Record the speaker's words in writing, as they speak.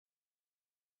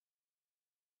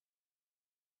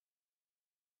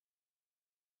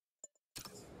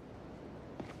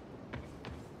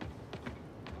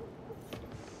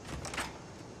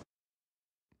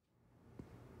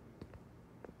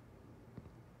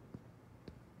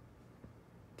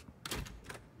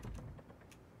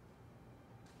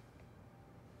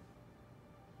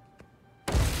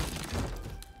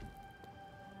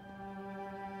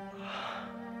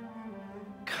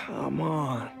Come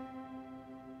on.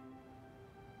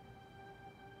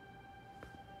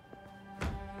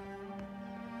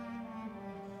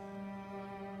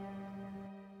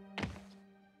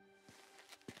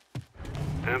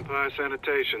 Empire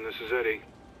Sanitation, this is Eddie.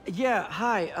 Yeah,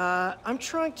 hi. I'm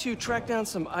trying to track down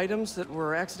some items that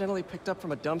were accidentally picked up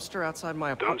from a dumpster outside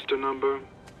my apartment. Dumpster number?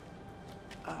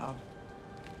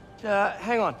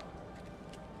 Hang on.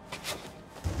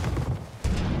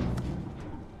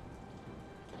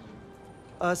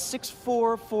 Uh,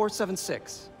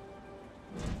 64476.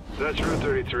 That's Route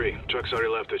 33. Truck's already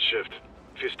left its shift.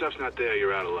 If your stuff's not there,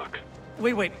 you're out of luck.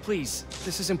 Wait, please.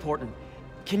 This is important.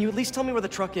 Can you at least tell me where the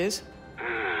truck is?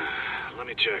 Let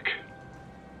me check.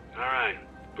 Alright.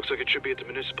 Looks like it should be at the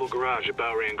municipal garage at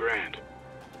Bowery and Grand.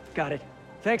 Got it.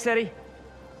 Thanks, Eddie.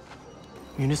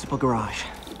 Municipal garage,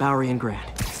 Bowery and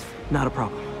Grand. Not a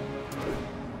problem.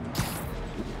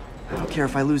 I don't care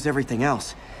if I lose everything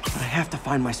else, but I have to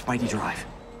find my Spidey drive.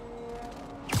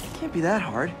 Can't be that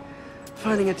hard.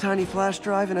 Finding a tiny flash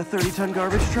drive in a 30-ton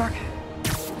garbage truck?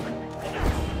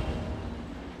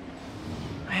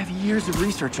 I have years of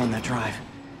research on that drive.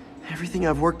 Everything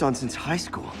I've worked on since high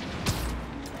school.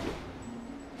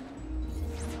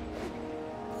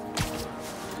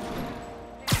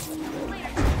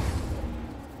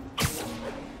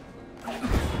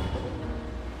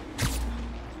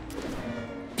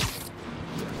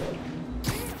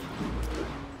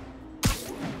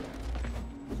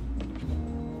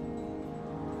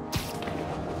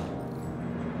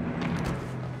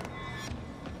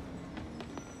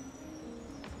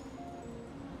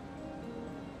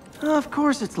 Of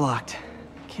course it's locked.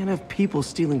 Can't have people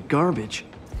stealing garbage.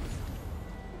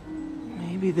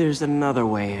 Maybe there's another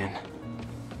way in.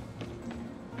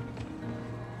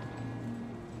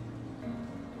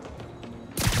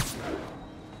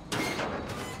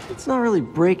 It's not really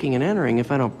breaking and entering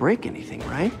if I don't break anything,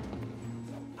 right?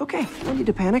 Okay, no need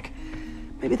to panic.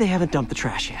 Maybe they haven't dumped the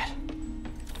trash yet.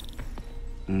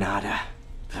 Nada.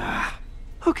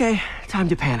 Okay, time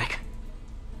to panic.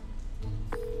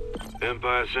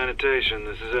 Empire Sanitation,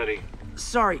 this is Eddie.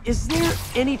 Sorry, is there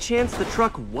any chance the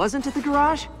truck wasn't at the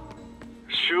garage?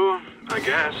 Sure, I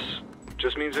guess.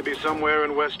 Just means it'd be somewhere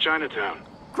in West Chinatown.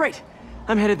 Great.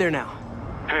 I'm headed there now.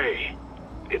 Hey,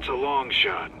 it's a long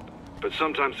shot, but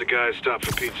sometimes the guys stop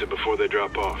for pizza before they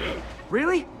drop off.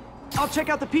 Really? I'll check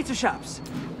out the pizza shops.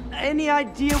 Any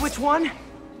idea which one?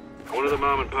 One of the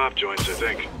mom and pop joints, I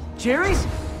think. Jerry's?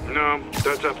 No,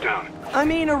 that's uptown. I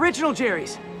mean original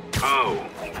Jerry's. Oh,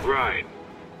 right.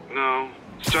 No,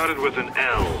 started with an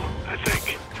L, I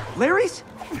think. Larry's?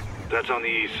 That's on the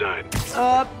east side.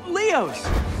 Leo's.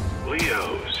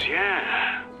 Leo's,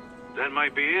 yeah. That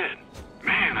might be it.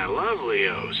 Man, I love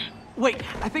Leo's. Wait,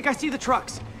 I think I see the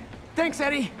trucks. Thanks,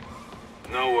 Eddie.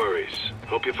 No worries.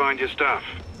 Hope you find your stuff.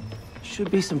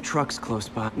 Should be some trucks close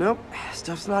by. Nope,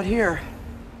 stuff's not here.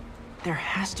 There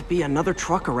has to be another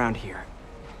truck around here.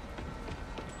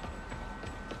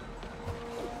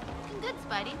 Good,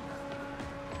 Spidey.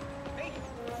 Hey,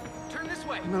 turn this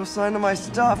way. No sign of my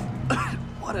stuff.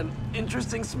 What an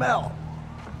interesting smell.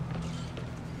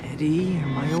 Eddie, you're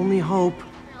my only hope.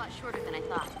 You're a lot shorter than I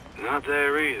thought. Not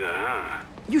there either, huh?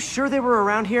 You sure they were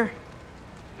around here?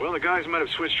 Well, the guys might have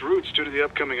switched routes due to the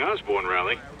upcoming Osborn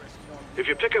rally. If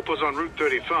your pickup was on Route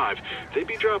 35, they'd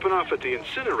be dropping off at the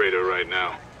incinerator right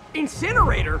now.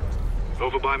 Incinerator?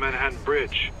 Over by Manhattan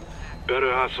Bridge.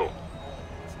 Better hustle.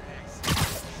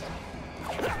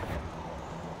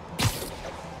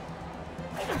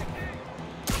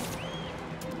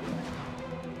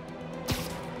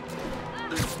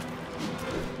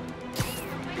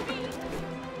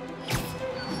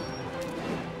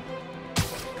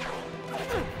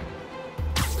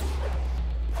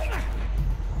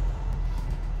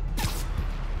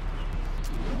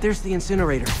 There's the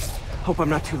incinerator. Hope I'm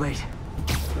not too late.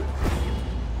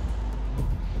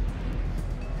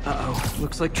 Uh-oh,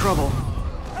 looks like trouble.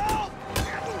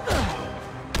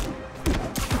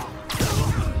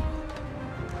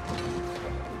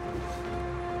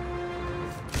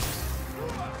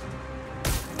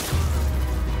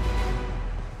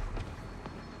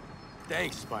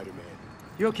 Thanks, Spider-Man.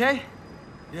 You okay?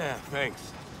 Yeah,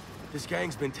 thanks. This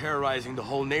gang's been terrorizing the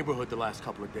whole neighborhood the last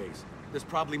couple of days. There's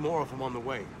probably more of them on the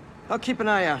way. I'll keep an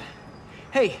eye out.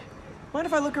 Hey, mind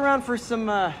if I look around for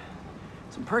some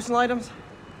personal items?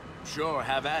 Sure,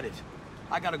 have at it.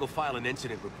 I gotta go file an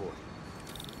incident report.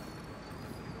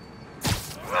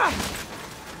 I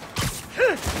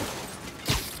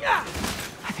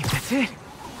think that's it.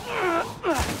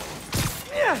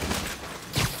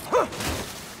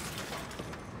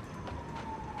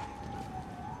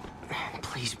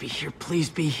 Please be here, please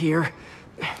be here.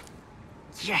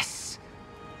 Yes!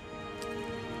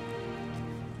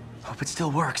 Hope it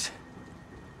still works.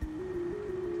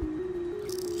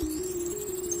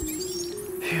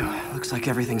 Phew, looks like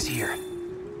everything's here.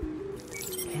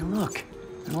 Hey, look,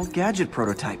 an old gadget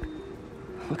prototype.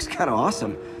 Looks kind of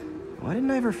awesome. Why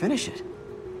didn't I ever finish it?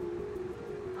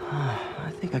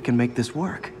 I think I can make this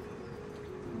work.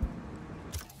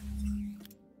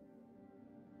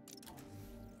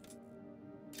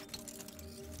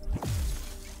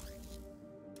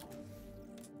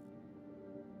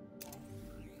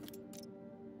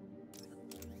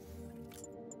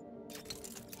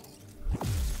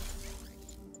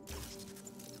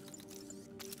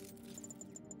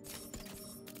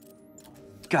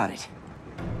 Got it.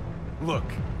 Look,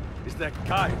 it's that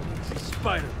guy who thinks he's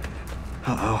Spider-Man.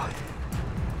 Uh-oh.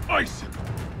 Ice him!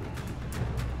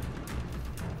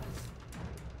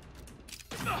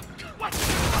 What?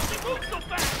 He moves so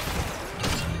fast!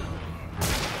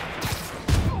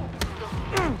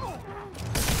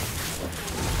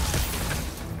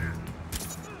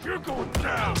 You're going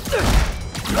down!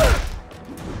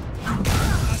 Not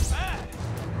bad!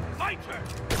 My turn!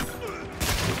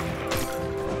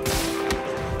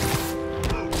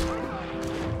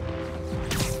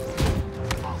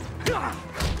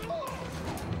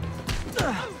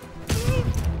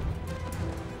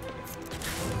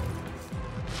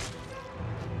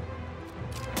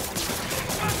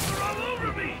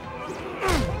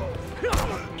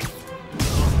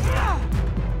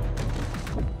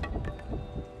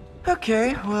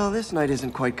 Okay, well, this night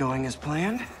isn't quite going as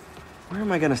planned. Where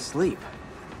am I gonna sleep?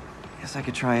 Guess I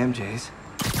could try MJ's.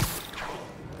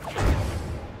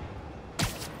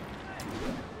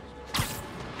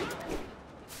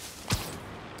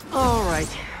 All right,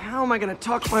 how am I gonna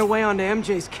talk my way onto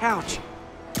MJ's couch?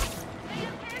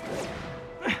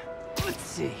 Let's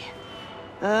see.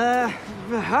 Hi,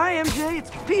 MJ, it's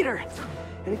Peter.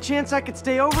 Any chance I could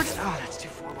stay over? Oh, that's too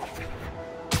formal.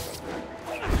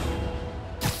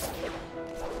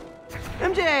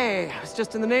 MJ! I was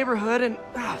just in the neighborhood and...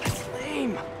 Oh, that's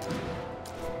lame.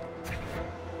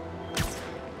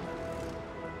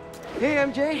 Hey,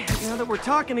 MJ. Now that we're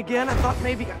talking again, I thought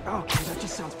maybe... Okay, that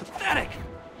just sounds pathetic.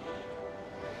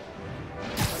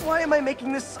 Why am I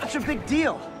making this such a big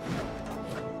deal?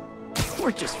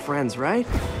 We're just friends, right?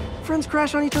 Friends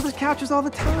crash on each other's couches all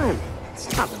the time.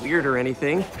 It's not weird or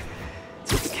anything.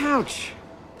 It's just a couch.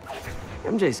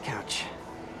 MJ's couch.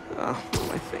 Oh, what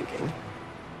am I thinking?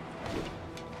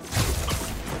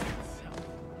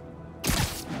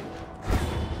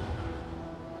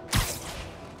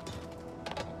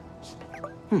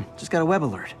 Just got a web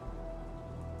alert.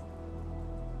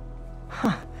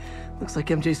 Huh. Looks like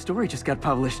MJ's story just got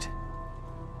published.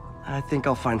 I think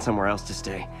I'll find somewhere else to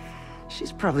stay.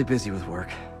 She's probably busy with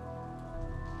work.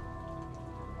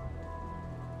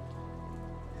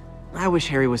 I wish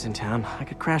Harry was in town. I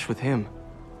could crash with him.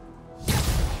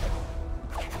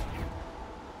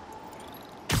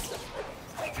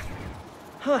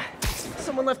 Huh.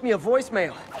 Someone left me a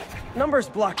voicemail. Number's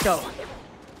blocked though.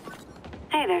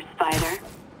 Hey there, Spider.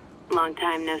 Long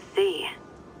time no see.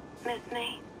 Miss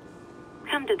me?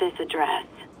 Come to this address.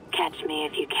 Catch me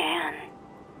if you can.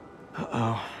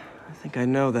 Uh-oh. I think I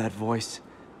know that voice.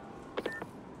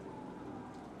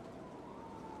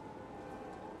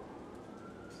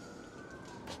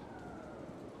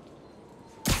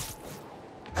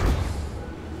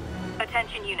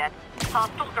 Attention units.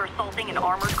 Hostiles are assaulting an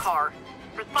armored car.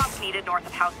 Response needed north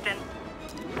of Houston.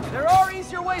 There are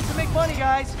easier ways to make money,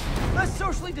 guys. Less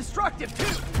socially destructive, too.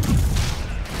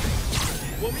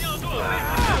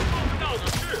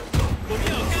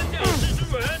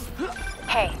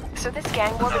 Hey, so this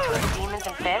gang war between the demons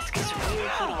and Fisk is really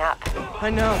heating up. I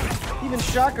know. Even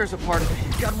Shocker's a part of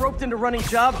it. Got roped into running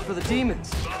jobs for the demons.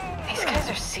 These guys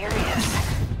are serious.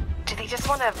 Do they just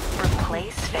want to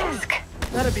replace Fisk?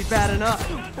 That'd be bad enough.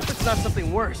 Hope it's not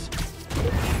something worse.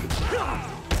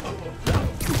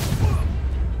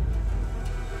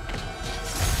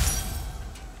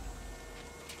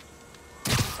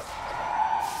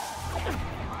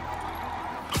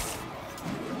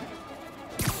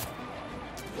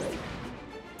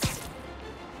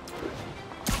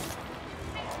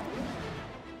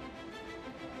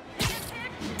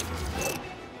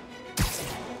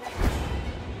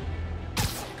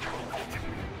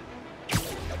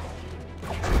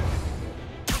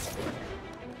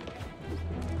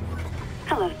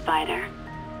 Hello, Spider.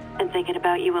 Been thinking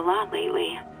about you a lot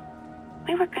lately.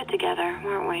 We were good together,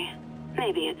 weren't we?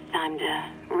 Maybe it's time to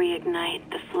reignite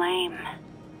the flame.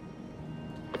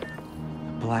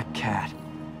 Black Cat.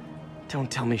 Don't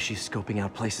tell me she's scoping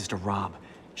out places to rob.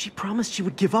 She promised she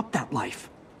would give up that life.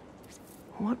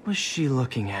 What was she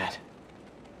looking at?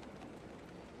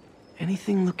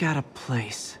 Anything look out of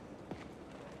place?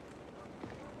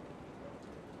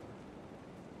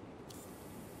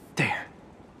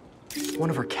 one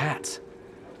of her cats.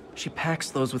 She packs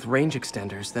those with range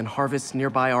extenders, then harvests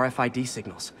nearby RFID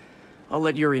signals. I'll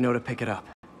let Yuri know to pick it up.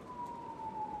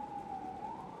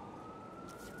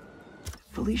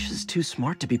 Felicia's too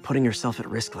smart to be putting herself at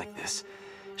risk like this.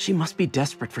 She must be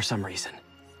desperate for some reason.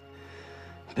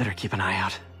 Better keep an eye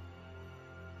out.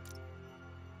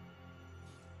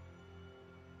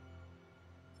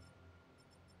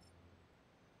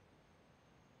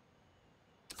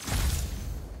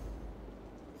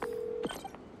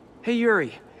 Hey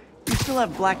Yuri, you still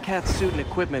have Black Cat's suit and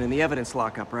equipment in the evidence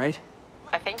lockup, right?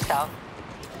 I think so.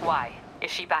 Why? Is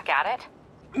she back at it?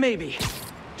 Maybe.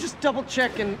 Just double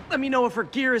check and let me know if her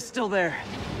gear is still there.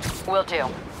 Will do.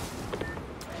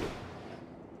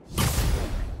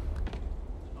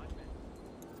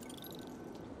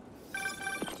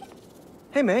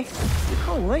 Hey May, you're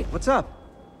calling late. What's up?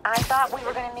 I thought we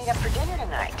were gonna meet up for dinner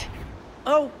tonight.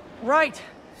 Oh, right.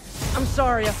 I'm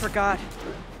sorry, I forgot.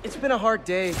 It's been a hard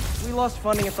day. We lost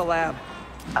funding at the lab.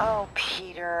 Oh,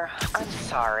 Peter, I'm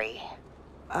sorry.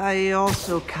 I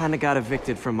also kinda got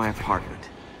evicted from my apartment.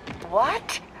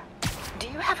 What? Do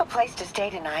you have a place to stay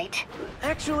tonight?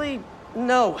 Actually,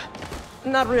 no.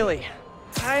 Not really.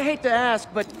 I hate to ask,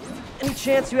 but any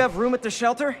chance you have room at the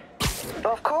shelter?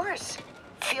 Of course.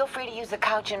 Feel free to use the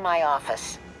couch in my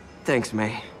office. Thanks,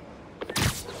 May.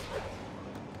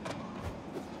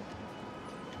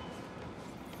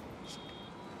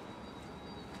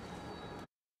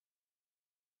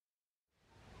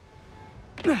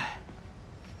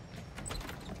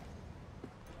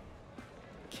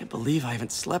 Can't believe I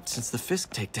haven't slept since the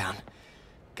Fisk takedown.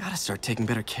 Gotta start taking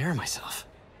better care of myself.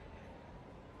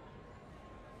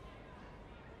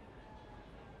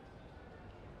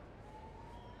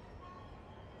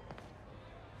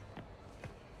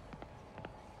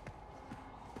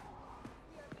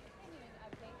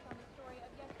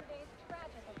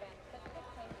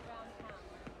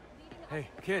 Hey,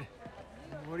 kid.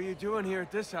 What are you doing here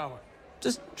at this hour?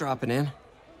 Just dropping in. It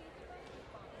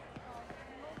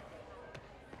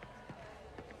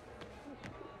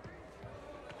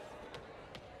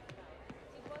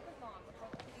wasn't long before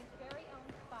the city's very own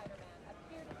Spider-Man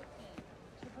appeared at the scene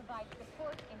to provide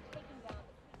support in taking down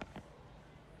the...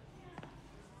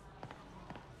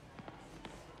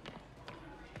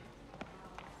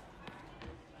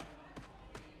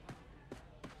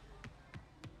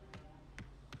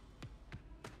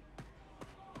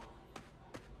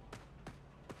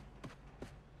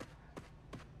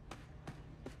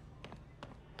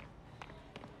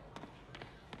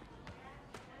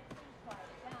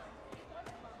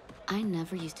 I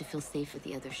never used to feel safe at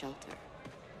the other shelter.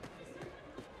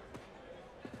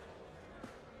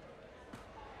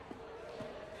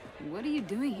 What are you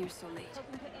doing here so late?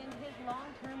 Hoping to end his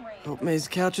long-term reign. Hope May's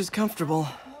couch is comfortable.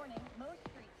 This morning, most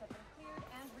streets have been cleared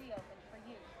and reopened for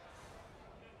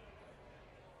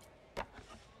use.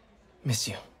 Miss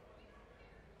you.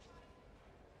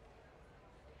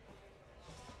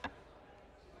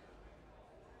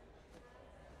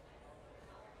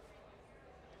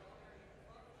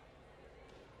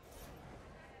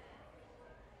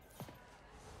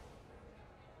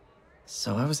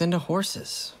 So I was into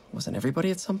horses. Wasn't everybody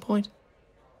at some point?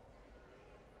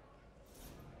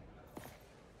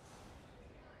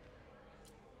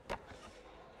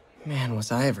 Man,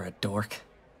 was I ever a dork.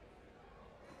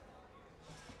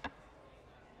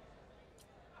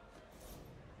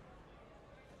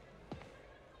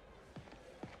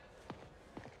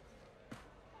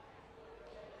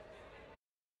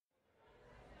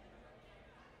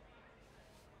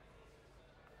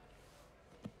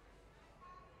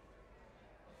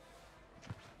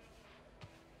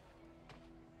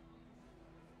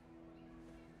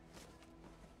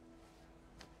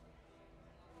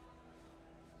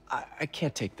 I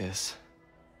can't take this.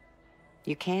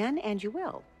 You can, and you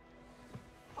will.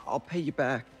 I'll pay you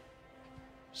back.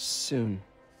 Soon.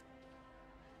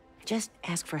 Just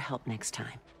ask for help next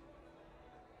time.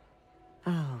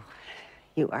 Oh,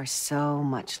 you are so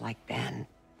much like Ben.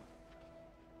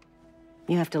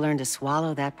 You have to learn to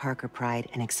swallow that Parker pride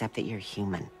and accept that you're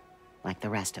human, like the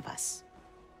rest of us.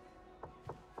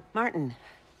 Martin.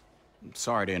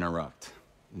 Sorry to interrupt.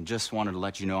 Just wanted to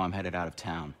let you know I'm headed out of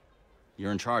town.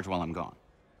 You're in charge while I'm gone.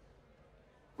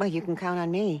 Well, you can count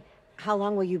on me. How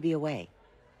long will you be away?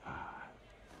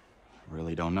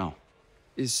 Really don't know.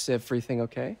 Is everything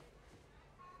okay?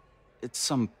 It's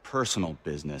some personal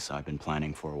business I've been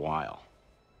planning for a while.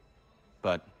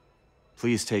 But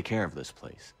please take care of this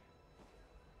place.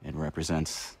 It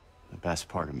represents the best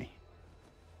part of me.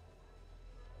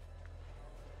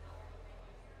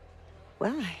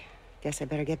 Well, I guess I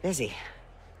better get busy.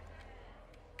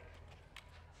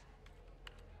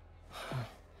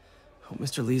 Hope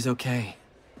Mr. Lee's okay.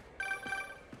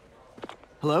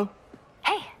 Hello?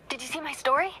 Hey, did you see my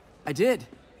story? I did.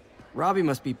 Robbie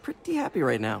must be pretty happy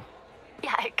right now.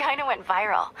 Yeah, it kinda went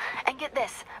viral. And get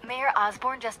this, Mayor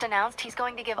Osborn just announced he's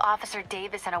going to give Officer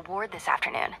Davis an award this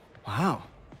afternoon. Wow.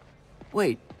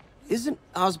 Wait, isn't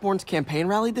Osborn's campaign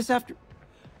rally this after...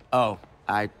 Oh,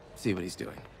 I see what he's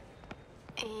doing.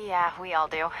 Yeah, we all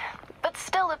do. But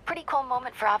still a pretty cool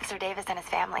moment for Officer Davis and his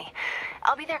family.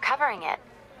 I'll be there covering it.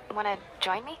 Wanna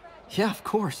join me? Yeah, of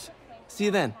course. See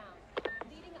you then.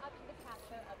 Leading up to the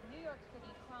capture of New York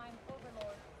City crime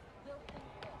overlord Wilson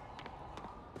Fisk.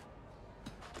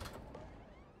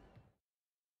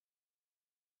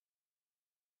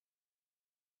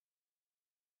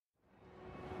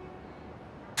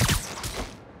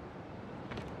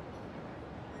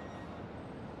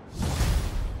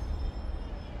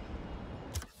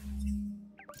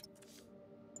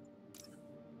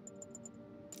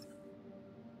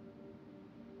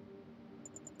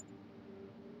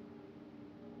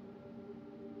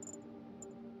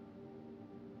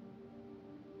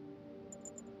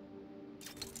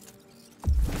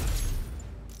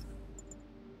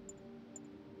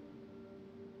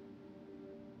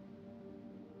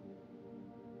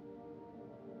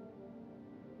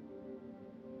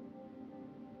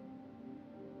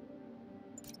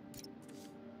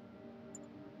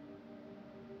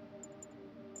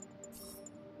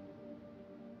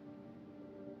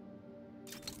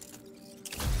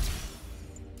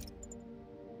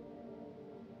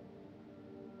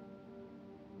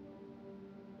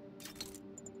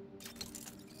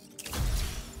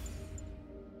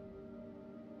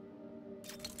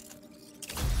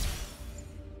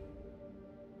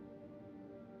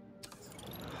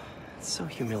 It's so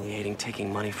humiliating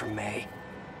taking money from May.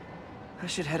 I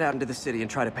should head out into the city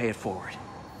and try to pay it forward.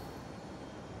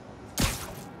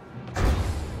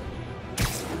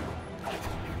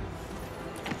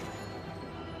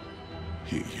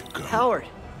 Here you go. Howard,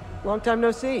 long time no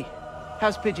see.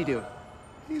 How's Pidgey doing?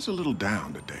 He's a little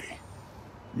down today.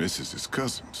 Misses his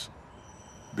cousins.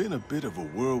 Been a bit of a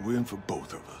whirlwind for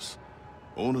both of us.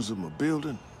 Owners of my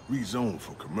building rezoned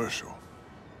for commercial.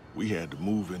 We had to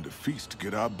move into Feast to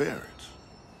get our bearings.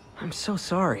 I'm so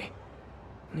sorry.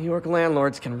 New York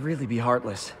landlords can really be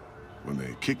heartless. When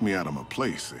they kicked me out of my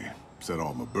place, they set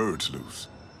all my birds loose.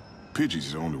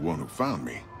 Pidgey's the only one who found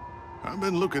me. I've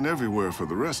been looking everywhere for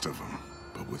the rest of them,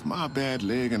 but with my bad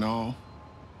leg and all...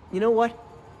 You know what?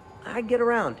 I'd get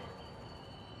around.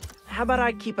 How about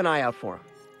I keep an eye out for him?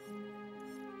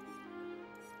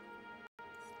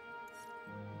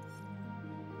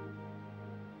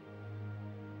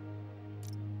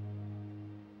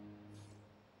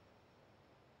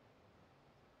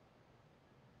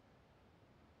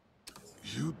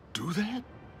 You do that?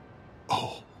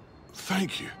 Oh,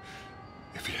 thank you.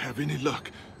 If you have any luck,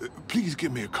 please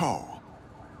give me a call.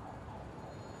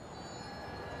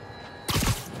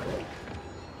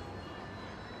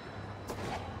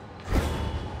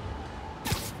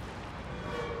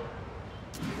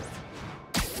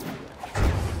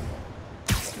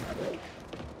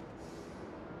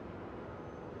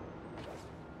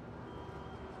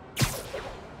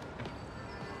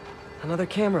 Another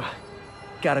camera.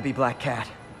 Gotta be Black Cat.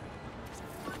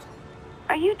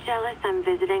 Are you jealous I'm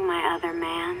visiting my other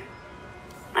man?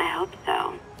 I hope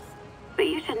so. But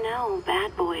you should know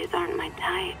bad boys aren't my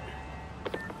type.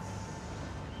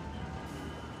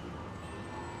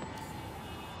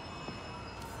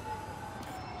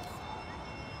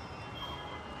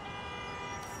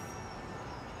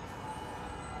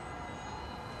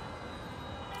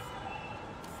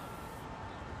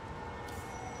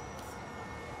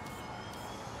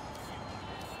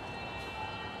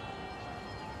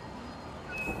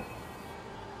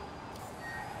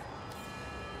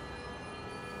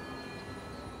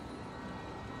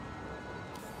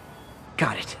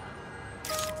 Got it.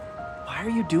 Why are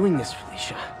you doing this,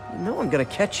 Felicia? You know I'm gonna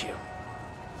catch you.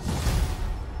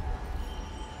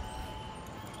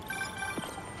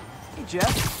 Hey,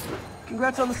 Jeff.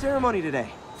 Congrats on the ceremony today.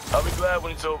 I'll be glad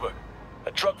when it's over.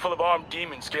 A truck full of armed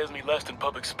demons scares me less than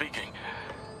public speaking.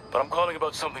 But I'm calling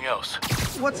about something else.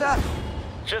 What's up?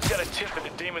 Just got a tip that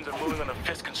the demons are moving on a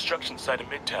Fisk construction site in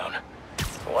Midtown.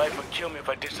 My wife would kill me if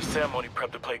I ditched the ceremony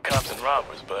prep to play cops and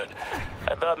robbers, but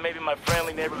I thought maybe my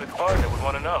friendly neighborhood partner would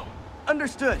want to know.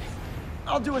 Understood.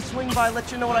 I'll do a swing by,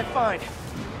 let you know what I find.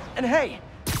 And hey,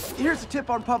 here's a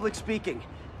tip on public speaking.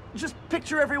 Just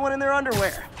picture everyone in their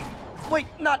underwear. Wait,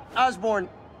 not Osborn.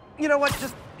 You know what?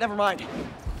 Just never mind.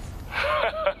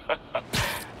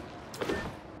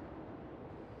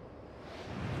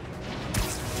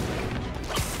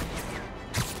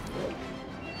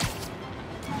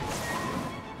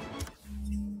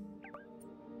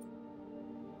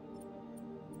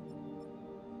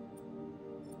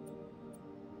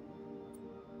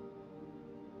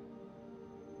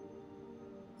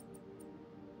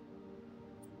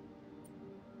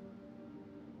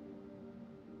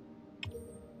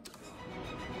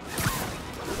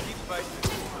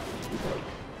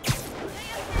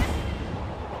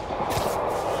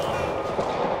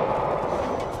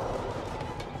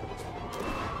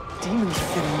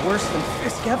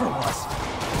 ever was.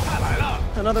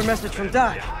 Another message from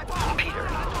Doc. Peter,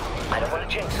 I don't want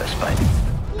to jinx us, but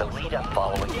the lead-up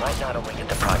following might not only get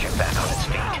the project back on its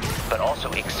feet, but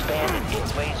also expand it in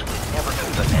ways we never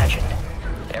could have imagined.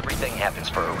 Everything happens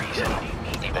for a reason,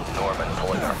 even Norman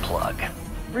pulling our plug.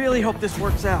 Really hope this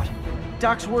works out.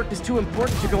 Doc's work is too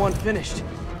important to go unfinished.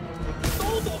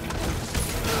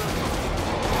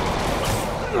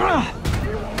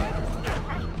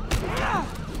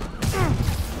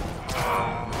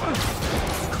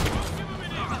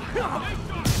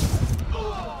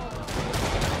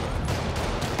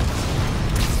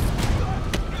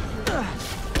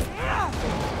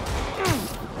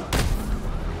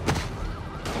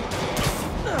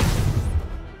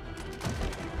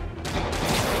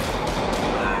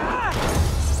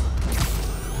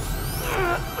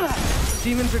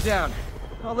 Demons are down.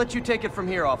 I'll let you take it from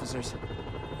here, officers.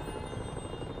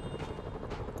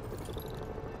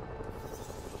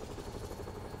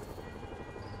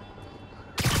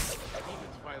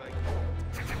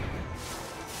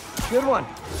 Good one.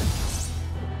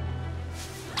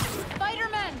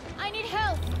 Spider-Man, I need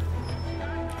help.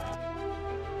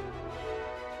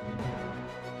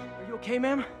 Are you okay,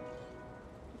 ma'am?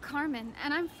 Carmen,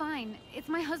 and I'm fine. It's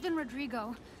my husband,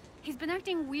 Rodrigo. He's been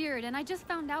acting weird, and I just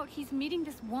found out he's meeting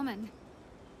this woman.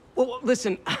 Well,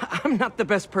 listen, I'm not the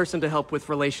best person to help with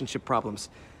relationship problems.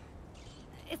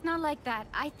 It's not like that.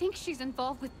 I think she's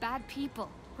involved with bad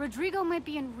people. Rodrigo might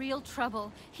be in real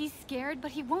trouble. He's scared, but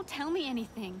he won't tell me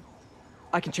anything.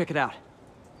 I can check it out.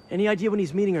 Any idea when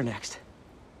he's meeting her next?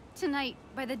 Tonight,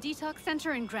 by the detox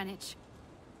center in Greenwich.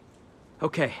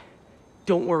 Okay.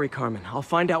 Don't worry, Carmen. I'll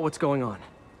find out what's going on.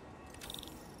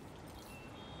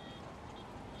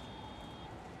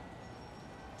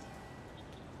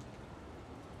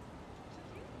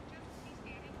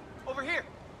 Over here.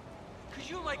 Could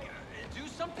you, like, do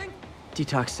something?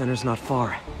 Detox center's not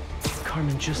far.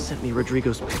 Carmen just sent me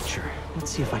Rodrigo's picture.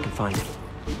 Let's see if I can find him.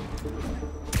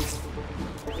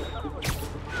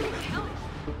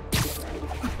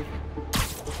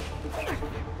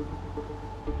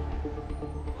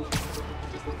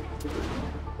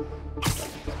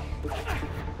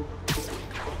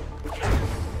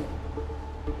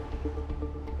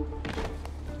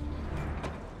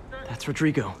 That's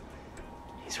Rodrigo.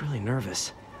 He's really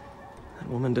nervous. That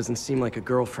woman doesn't seem like a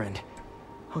girlfriend.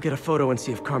 I'll get a photo and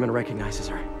see if Carmen recognizes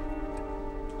her.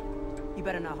 You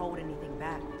better not hold anything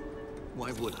back.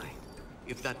 Why would I?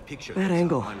 If that picture... That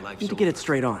angle. Need to get it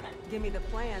straight on. Give me the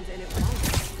plans and it won't.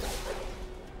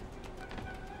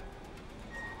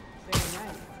 Very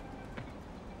nice.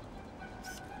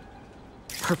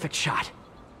 Perfect shot.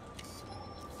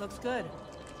 Looks good.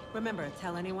 Remember,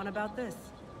 tell anyone about this,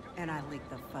 and I leak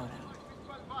the photo.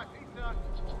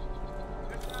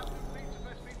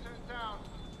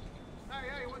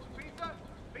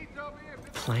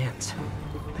 Plans.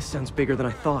 This sounds bigger than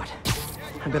I thought.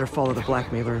 I better follow the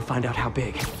blackmailer and find out how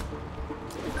big.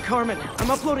 Carmen, I'm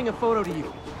uploading a photo to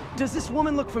you. Does this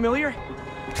woman look familiar?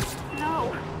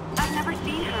 No, I've never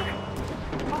seen her.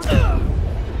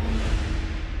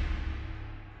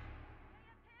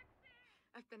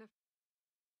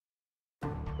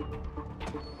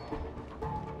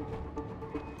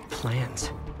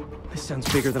 Plans. This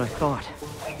sounds bigger than I thought.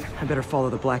 I better follow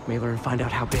the blackmailer and find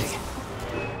out how big.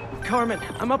 Carmen,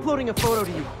 I'm uploading a photo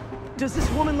to you. Does this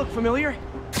woman look familiar?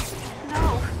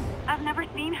 No, I've never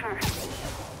seen her.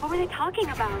 What were they talking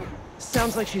about?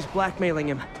 Sounds like she's blackmailing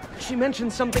him. She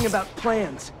mentioned something about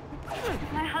plans.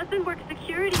 My husband works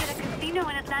security at a casino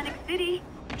in Atlantic City.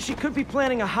 She could be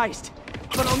planning a heist,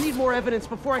 but I'll need more evidence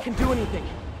before I can do anything.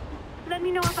 Let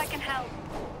me know if I can help.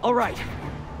 All right.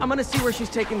 I'm gonna see where she's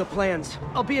taking the plans.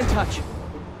 I'll be in touch.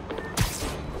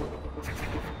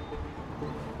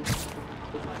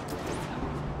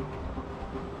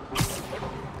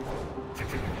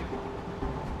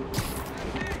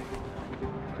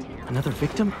 Another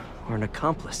victim or an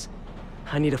accomplice?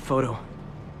 I need a photo.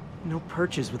 No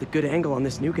perches with a good angle on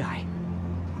this new guy.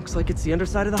 Looks like it's the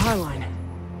underside of the High Line.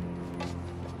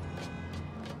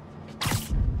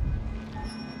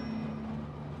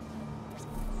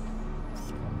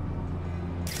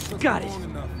 Got it.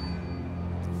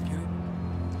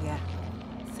 Yeah.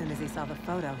 As soon as he saw the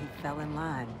photo, he fell in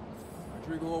line.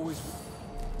 Rodrigo always...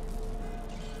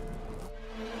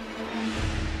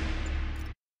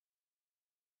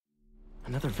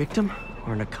 Another victim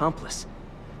or an accomplice?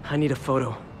 I need a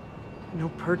photo. No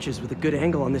perches with a good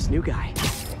angle on this new guy.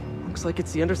 Looks like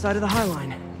it's the underside of the High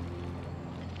Line.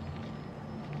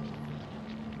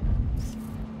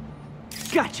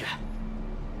 Gotcha!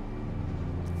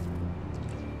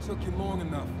 Took you long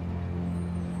enough.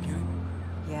 Get it?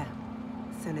 Yeah.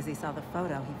 As soon as he saw the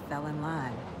photo, he fell in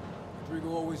line. Rodrigo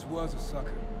always was a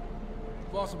sucker.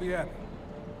 Boss will be happy.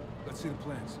 Let's see the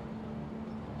plans.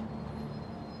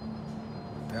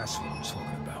 That's what I'm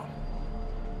talking about.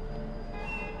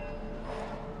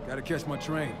 Gotta catch my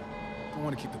train. Don't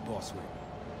want to keep the boss waiting.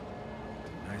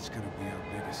 Tonight's gonna be our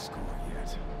biggest score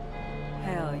yet.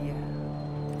 Hell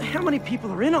yeah. How many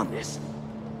people are in on this?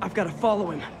 I've got to follow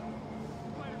him.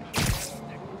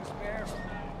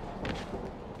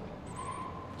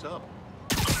 What's up?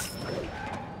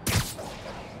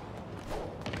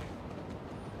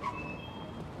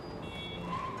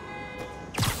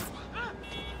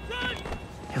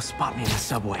 He'll spot me in the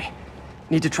subway.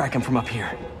 Need to track him from up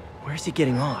here. Where's he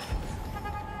getting off?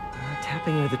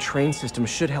 Tapping into the train system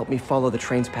should help me follow the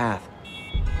train's path.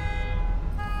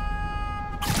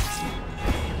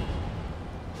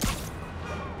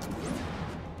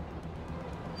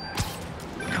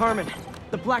 Carmen,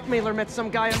 the blackmailer met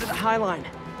some guy under the High Line.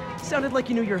 Sounded like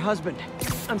you knew your husband.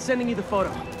 I'm sending you the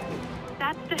photo.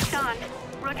 That's Deshaun,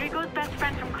 Rodrigo's best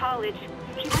friend from college.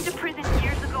 He went to prison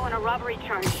years ago on a robbery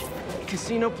charge.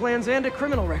 Casino plans and a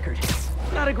criminal record.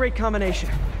 Not a great combination.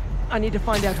 I need to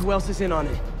find out who else is in on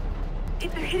it.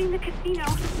 If they're hitting the casino,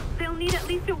 they'll need at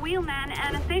least a wheelman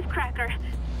and a safecracker.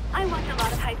 I watch a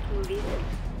lot of heist movies.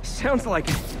 Sounds like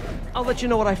it. I'll let you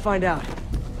know what I find out.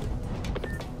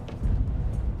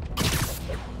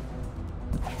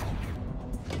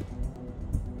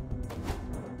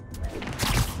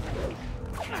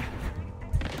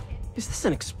 Is this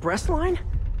an express line?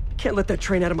 Can't let that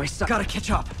train out of my sight. Gotta catch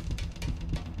up.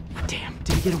 Damn,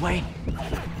 did he get away?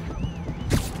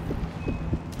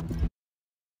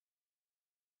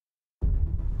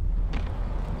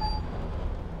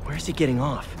 Where's he getting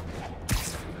off?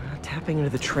 Tapping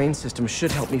into the train system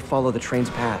should help me follow the train's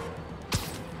path.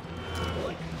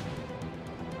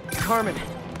 Carmen,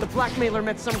 the blackmailer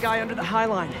met some guy under the High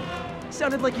Line.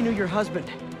 Sounded like you knew your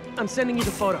husband. I'm sending you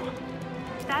the photo.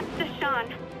 That's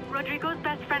Deshaun, Rodrigo's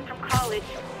best friend from college.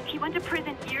 He went to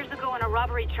prison years ago on a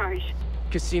robbery charge.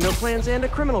 Casino plans and a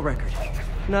criminal record.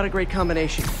 Not a great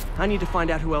combination. I need to find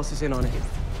out who else is in on it.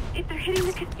 If they're hitting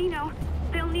the casino,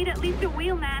 they'll need at least a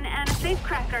wheelman and a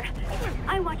safecracker.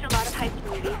 I watch a lot of heist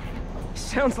movies.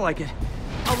 Sounds like it.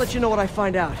 I'll let you know what I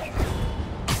find out.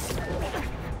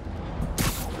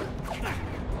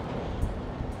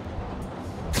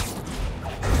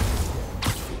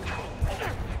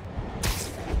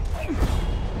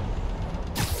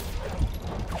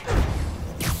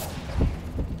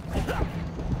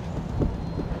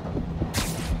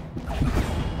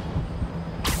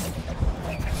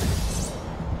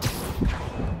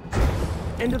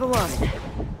 End of the line.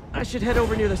 I should head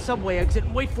over near the subway exit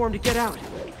and wait for him to get out.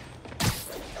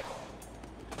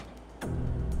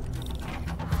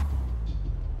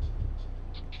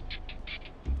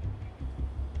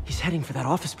 He's heading for that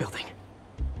office building.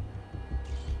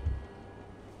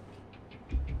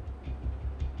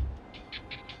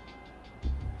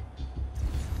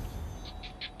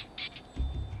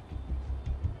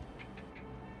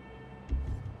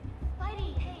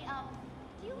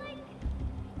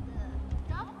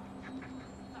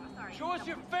 Show us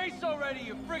your face already,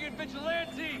 you friggin'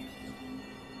 vigilante!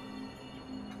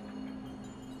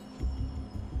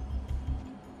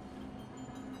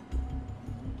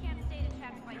 Can't stay to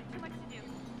chat quite too much to do.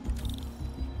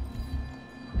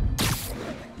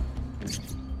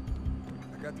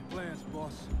 I got the plans,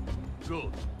 boss.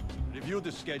 Good. Review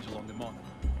the schedule on the monitor.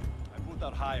 I put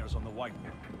our hires on the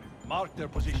whiteboard. Mark their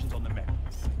positions on the map.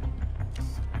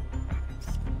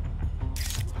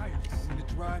 Hired for me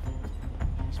to drive.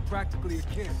 He's practically a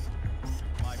kid.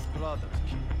 My brother's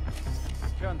kid.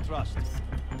 Can't trust him.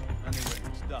 Anyway,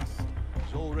 it's done.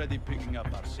 He's already picking up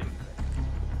our secret.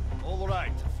 All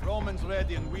right, Roman's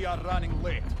ready and we are running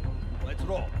late. Let's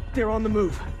roll. They're on the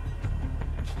move.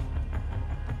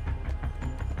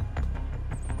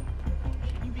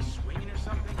 Can you be swinging or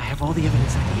something? I have all the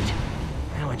evidence I need.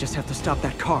 Now I just have to stop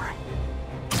that car.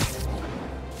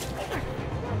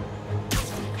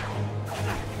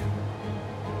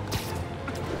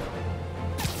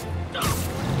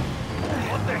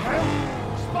 What the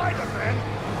hell? Spider-Man!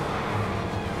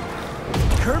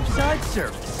 Curbside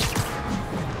service.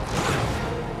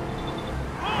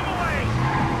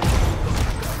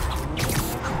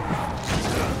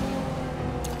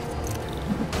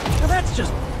 Now that's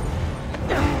just...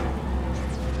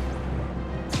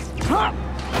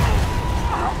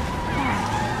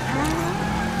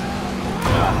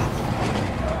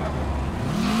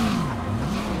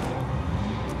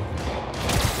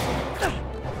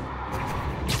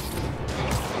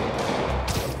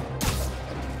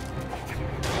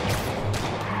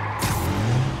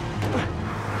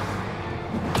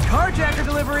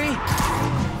 ready?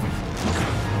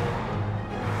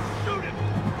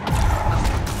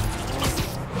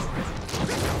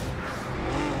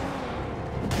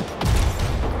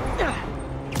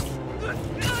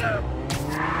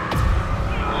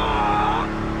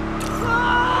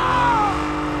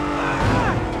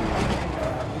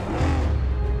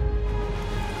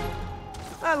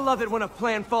 I love it when a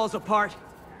plan falls apart.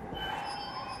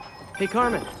 Hey,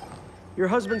 Carmen. Your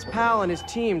husband's pal and his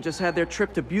team just had their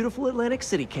trip to beautiful Atlantic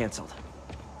City canceled.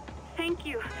 Thank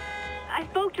you. I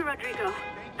spoke to Rodrigo.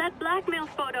 That blackmail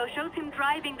photo shows him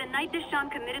driving the night Deshawn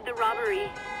committed the robbery.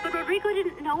 But Rodrigo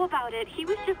didn't know about it. He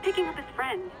was just picking up his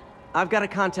friend. I've got a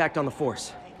contact on the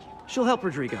force. She'll help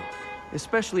Rodrigo,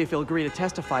 especially if he'll agree to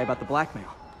testify about the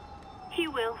blackmail. He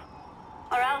will.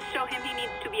 Or I'll show him he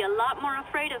needs to be a lot more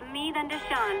afraid of me than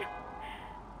Deshawn.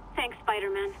 Thanks,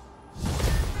 Spider-Man.